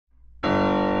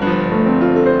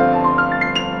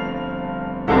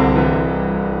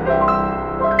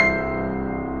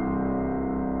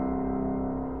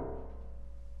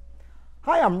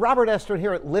Hi, I'm Robert Estrin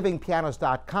here at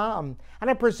livingpianos.com, and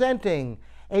I'm presenting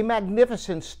a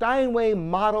magnificent Steinway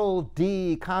Model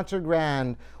D concert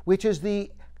grand, which is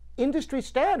the industry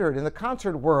standard in the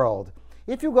concert world.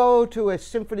 If you go to a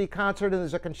symphony concert and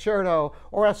there's a concerto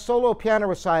or a solo piano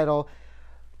recital,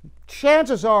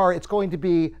 chances are it's going to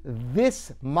be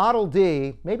this Model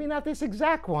D, maybe not this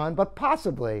exact one, but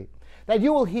possibly, that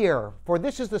you will hear, for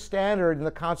this is the standard in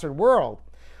the concert world.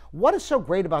 What is so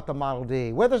great about the Model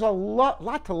D? Well, there's a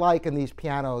lot to like in these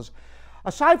pianos.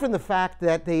 Aside from the fact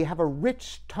that they have a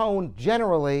rich tone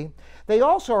generally, they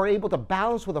also are able to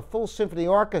balance with a full symphony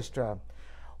orchestra.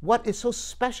 What is so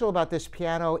special about this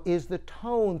piano is the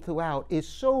tone throughout is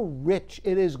so rich,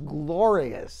 it is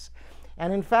glorious.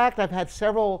 And in fact, I've had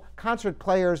several concert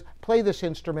players play this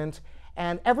instrument,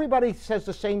 and everybody says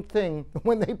the same thing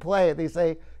when they play it. They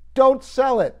say, don't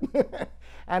sell it.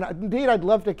 And indeed, I'd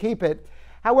love to keep it.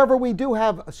 However, we do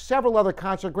have several other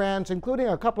concert grands, including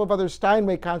a couple of other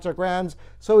Steinway concert grands,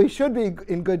 so he should be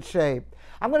in good shape.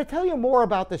 I'm going to tell you more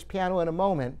about this piano in a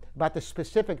moment, about this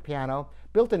specific piano,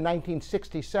 built in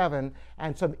 1967,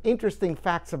 and some interesting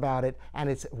facts about it and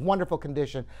its wonderful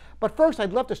condition. But first,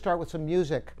 I'd love to start with some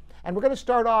music. And we're going to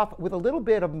start off with a little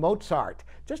bit of Mozart,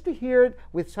 just to hear it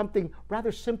with something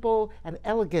rather simple and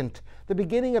elegant, the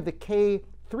beginning of the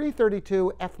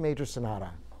K332 F major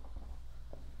sonata.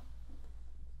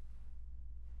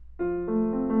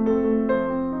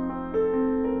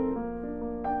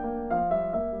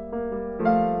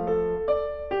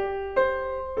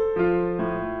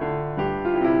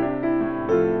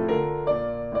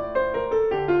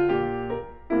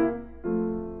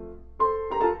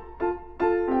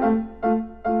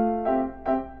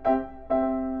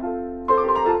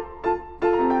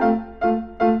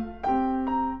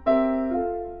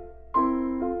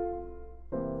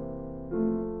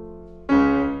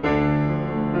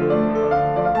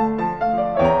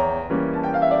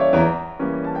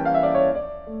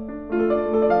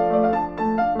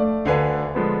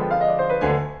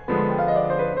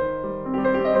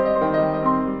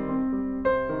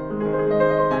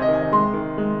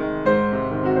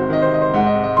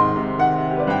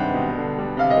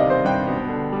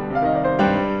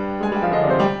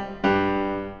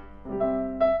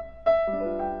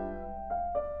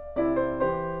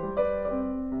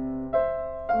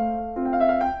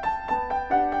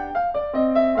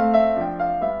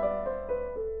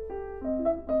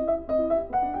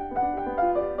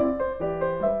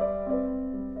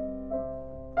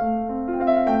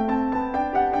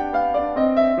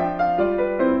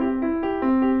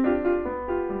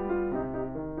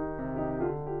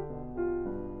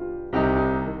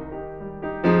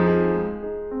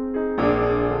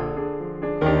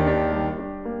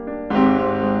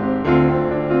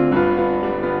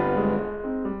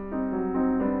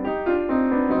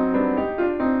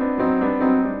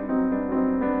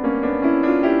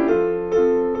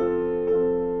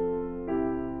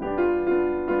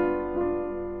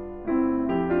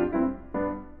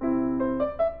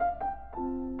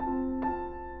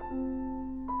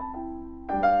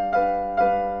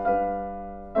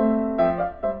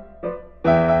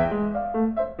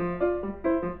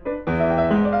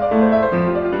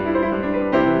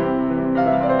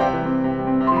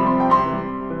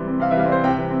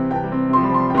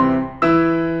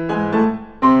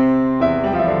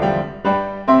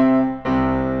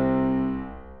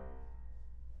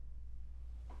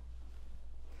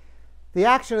 The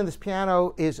action in this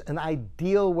piano is an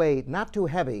ideal weight, not too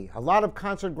heavy. A lot of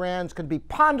concert grands can be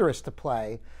ponderous to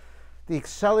play. The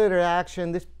accelerated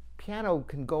action, this piano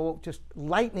can go just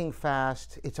lightning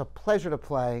fast. It's a pleasure to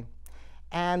play.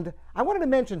 And I wanted to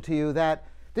mention to you that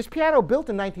this piano, built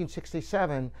in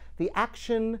 1967, the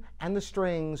action and the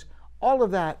strings, all of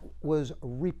that was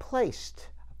replaced.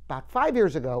 About 5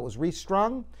 years ago, it was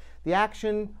restrung. The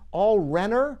action, all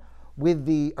Renner, with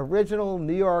the original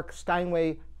New York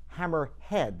Steinway hammer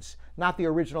heads, not the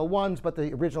original ones, but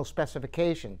the original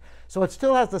specification. So it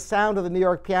still has the sound of the New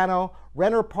York piano,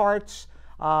 Renner parts,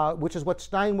 which is what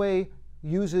Steinway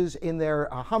uses in their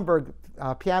Hamburg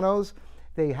pianos.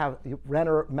 They have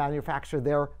Renner manufacture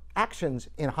their actions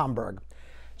in Hamburg.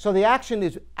 So the action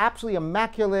is absolutely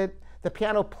immaculate. The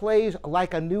piano plays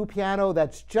like a new piano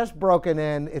that's just broken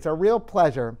in. It's a real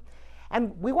pleasure.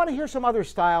 And we want to hear some other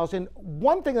styles. And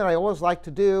one thing that I always like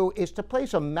to do is to play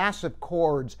some massive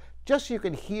chords, just so you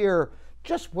can hear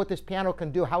just what this piano can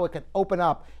do, how it can open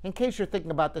up, in case you're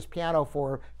thinking about this piano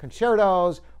for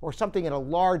concertos or something in a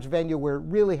large venue where it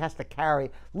really has to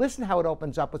carry. Listen how it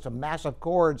opens up with some massive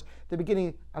chords at the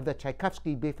beginning of the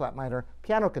Tchaikovsky B-flat minor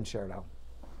piano concerto.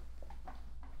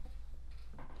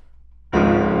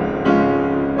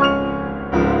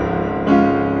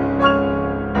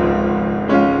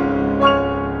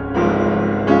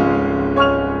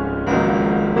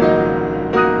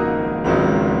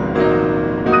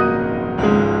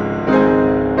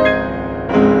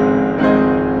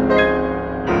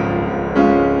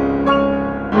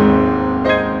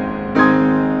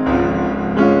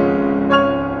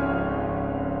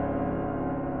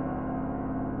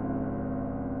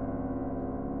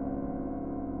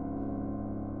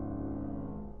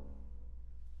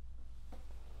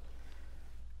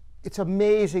 It's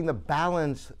amazing the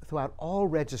balance throughout all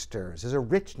registers. There's a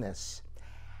richness.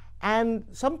 And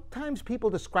sometimes people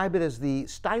describe it as the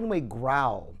Steinway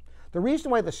growl. The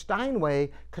reason why the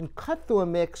Steinway can cut through a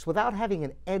mix without having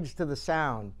an edge to the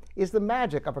sound is the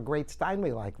magic of a great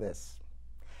Steinway like this.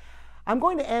 I'm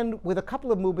going to end with a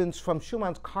couple of movements from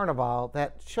Schumann's Carnival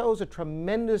that shows a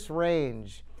tremendous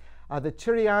range. The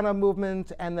Tiriana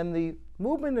movement and then the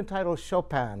movement entitled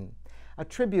Chopin, a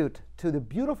tribute to the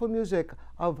beautiful music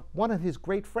of one of his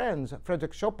great friends,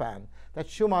 Frédéric Chopin, that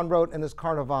Schumann wrote in his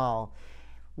Carnival.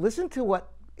 Listen to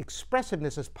what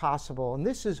expressiveness is possible, and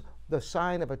this is the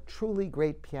sign of a truly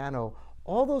great piano,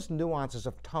 all those nuances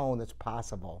of tone that's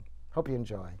possible. Hope you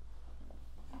enjoy.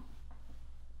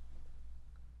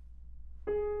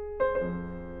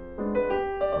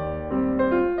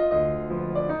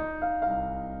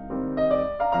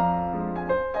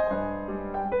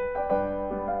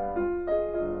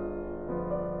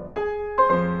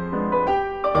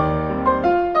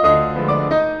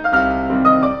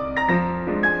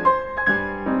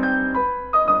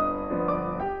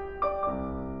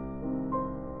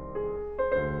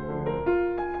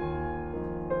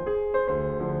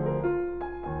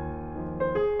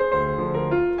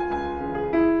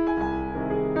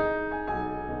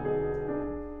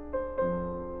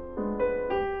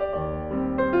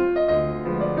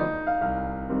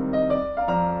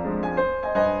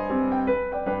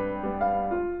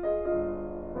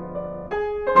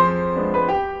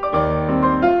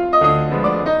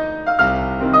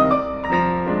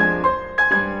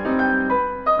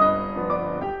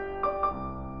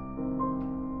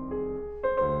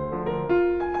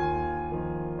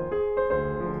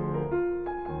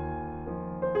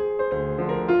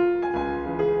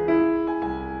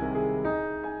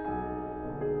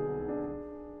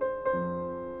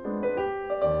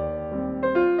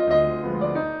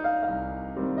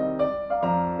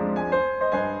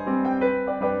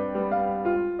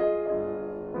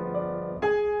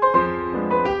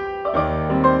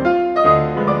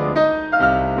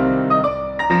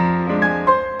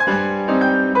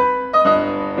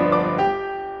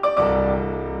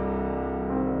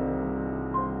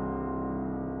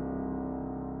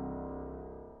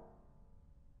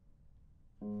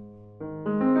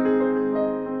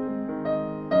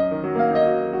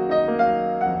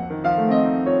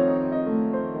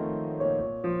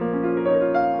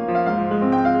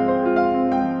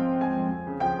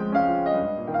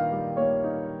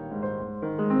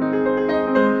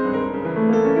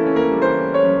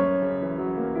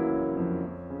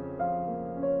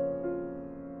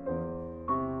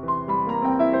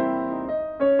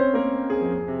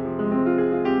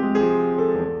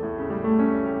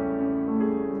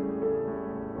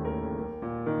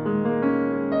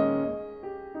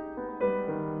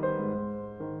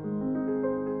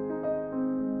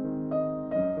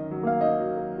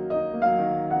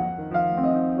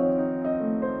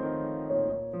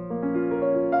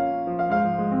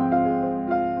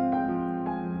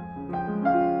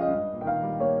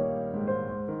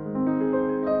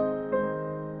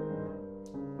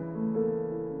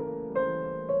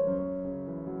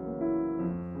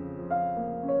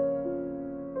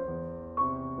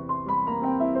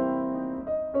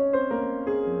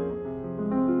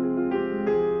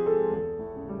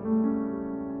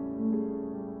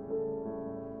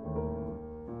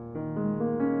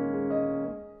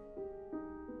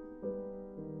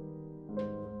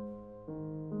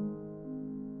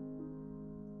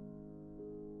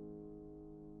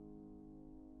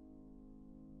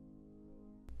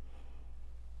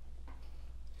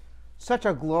 Such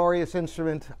a glorious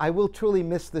instrument. I will truly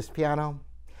miss this piano.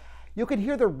 You can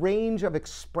hear the range of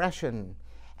expression,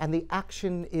 and the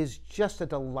action is just a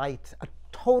delight. A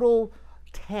total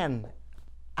 10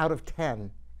 out of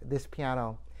 10, this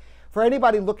piano. For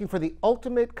anybody looking for the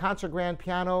ultimate concert grand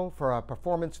piano for a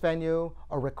performance venue,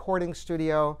 a recording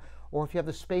studio, or if you have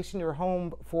the space in your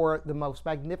home for the most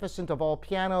magnificent of all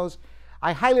pianos,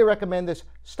 I highly recommend this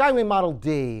Steinway Model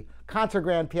D concert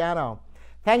grand piano.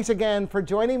 Thanks again for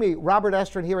joining me, Robert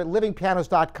Estrin, here at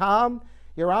livingpianos.com,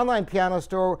 your online piano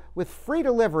store with free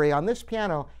delivery on this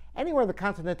piano anywhere in the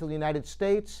continental United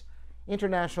States.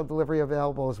 International delivery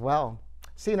available as well.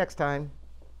 See you next time.